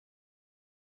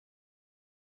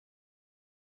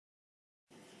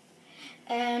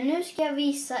Nu ska jag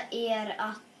visa er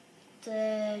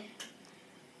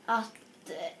att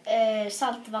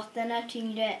saltvatten är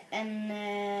tyngre än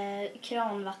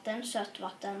kranvatten,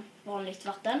 sötvatten, vanligt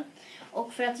vatten.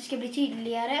 Och för att det ska bli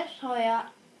tydligare så har jag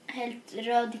hällt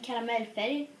röd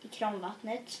karamellfärg i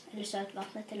kranvattnet, eller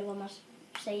sötvattnet eller vad man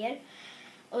säger.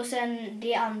 Och sen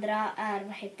det andra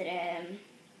är,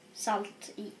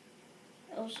 salt i.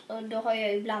 Och då har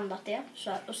jag ju blandat det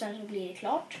och sen så blir det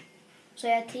klart. Så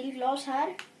jag har ett till glas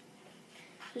här.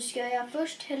 Så ska jag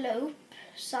först hälla upp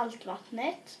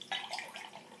saltvattnet.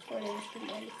 Och det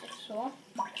spiller lite så.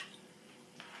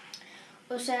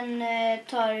 Och sen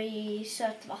tar i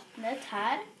sötvattnet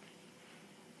här.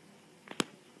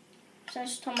 Sen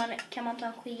så kan man ta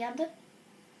en sked.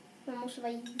 Man måste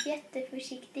vara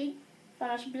jätteförsiktig, för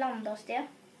annars blandas det.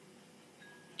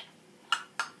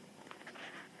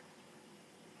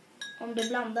 Om det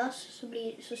blandas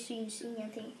så syns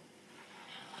ingenting.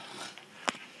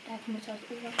 Det här kommer ta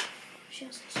ett år.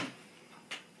 Känns det så.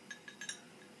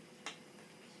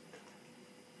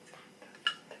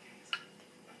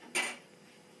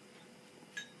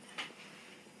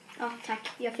 Ja, tack.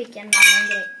 Jag fick en annan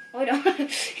grej. Oj då.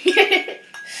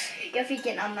 Jag fick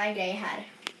en annan grej här.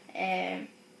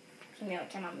 Som jag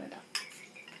kan använda.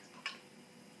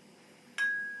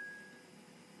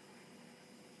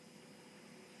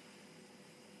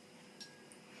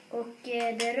 Och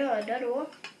det röda då.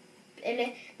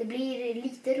 Eller det blir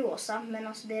lite rosa. Men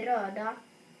alltså det röda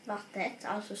vattnet,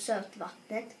 alltså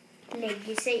sötvattnet,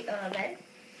 lägger sig över.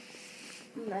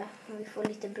 Om vi får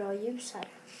lite bra ljus här.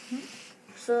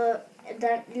 Så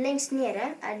där, längst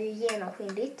nere är det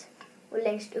genomskinligt. Och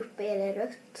längst uppe är det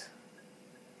rött.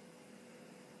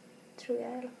 Tror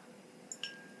jag i alla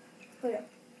fall.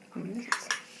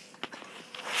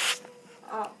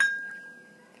 Ja.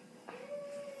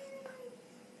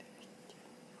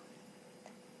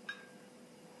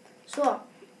 Så.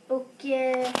 Och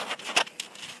nu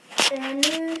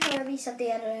har jag visat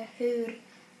er hur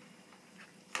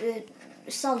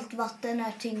saltvatten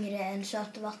är tyngre än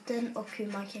sötvatten och hur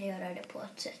man kan göra det på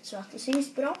ett sätt så att det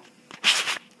syns bra.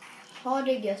 Ha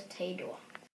det gött, hej då.